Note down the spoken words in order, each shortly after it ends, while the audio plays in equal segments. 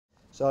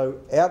So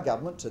our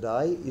government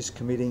today is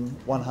committing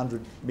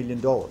 $100 million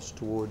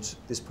towards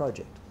this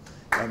project.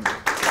 And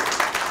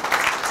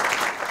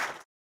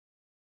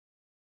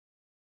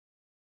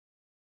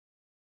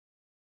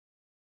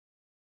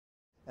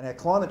our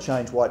climate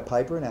change white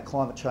paper and our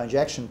climate change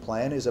action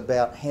plan is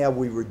about how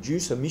we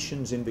reduce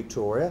emissions in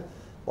Victoria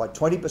by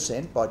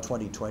 20% by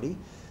 2020,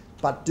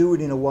 but do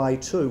it in a way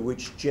too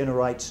which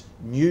generates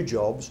new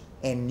jobs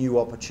and new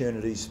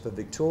opportunities for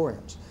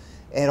Victorians.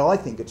 And I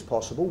think it's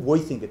possible, we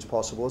think it's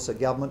possible as a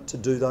government to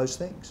do those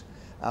things,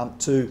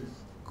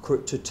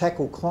 to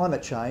tackle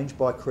climate change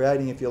by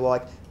creating, if you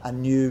like, a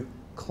new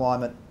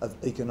climate of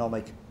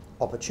economic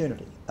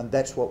opportunity. And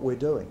that's what we're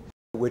doing.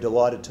 We're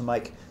delighted to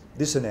make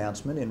this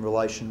announcement in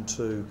relation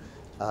to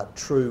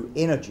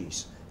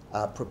TRUenergy's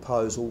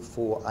proposal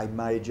for a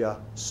major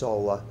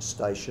solar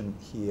station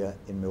here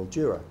in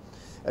Mildura.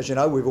 As you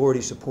know, we've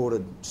already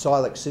supported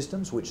Silex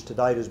Systems, which to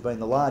date has been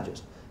the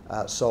largest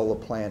solar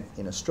plant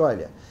in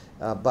Australia.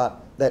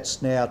 But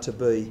that's now to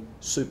be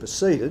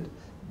superseded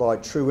by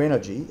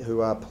TRUenergy, who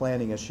are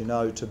planning, as you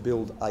know, to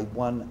build a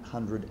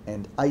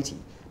 180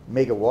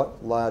 megawatt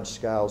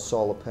large-scale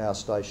solar power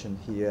station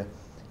here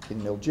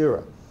in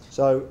Mildura.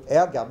 So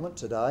our government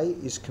today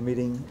is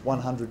committing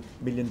 $100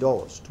 million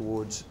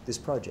towards this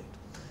project.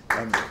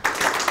 And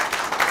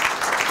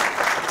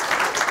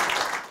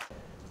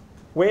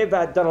we've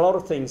done a lot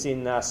of things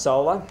in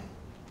solar.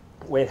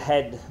 We've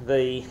had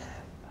the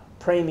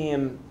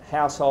premium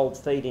household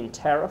feed-in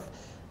tariff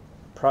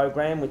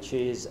program, which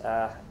is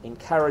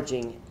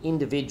encouraging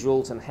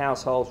individuals and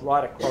households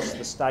right across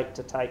the state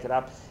to take it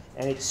up,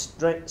 and it's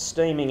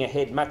steaming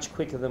ahead much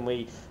quicker than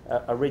we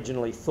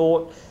originally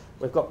thought.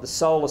 We've got the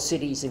solar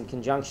cities in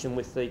conjunction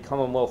with the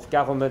Commonwealth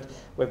Government.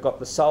 We've got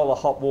the solar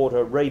hot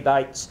water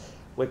rebates.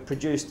 We've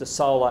produced a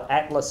solar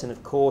atlas, and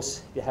of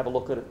course, if you have a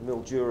look at it,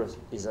 Mildura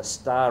is a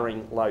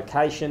starring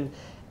location.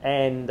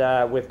 And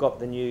we've got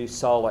the new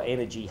solar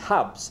energy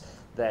hubs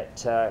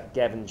that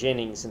Gavin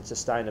Jennings and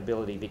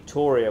Sustainability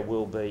Victoria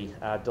will be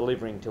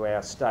delivering to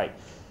our state.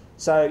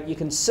 So you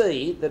can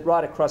see that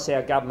right across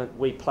our government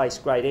we place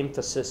great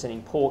emphasis and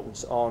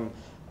importance on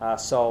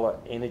solar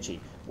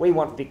energy. We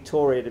want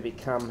Victoria to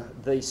become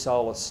the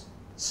solar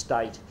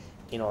state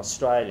in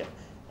Australia.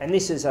 And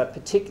this is a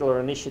particular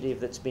initiative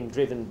that's been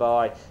driven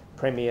by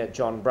Premier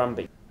John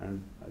Brumby.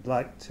 And I'd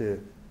like to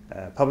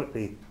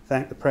publicly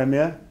thank the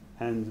Premier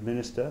and the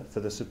Minister for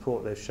the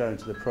support they've shown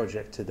to the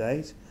project to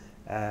date.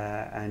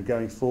 And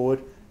going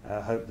forward,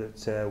 I hope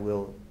that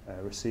we'll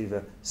receive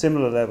a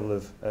similar level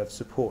of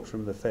support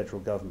from the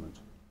federal government.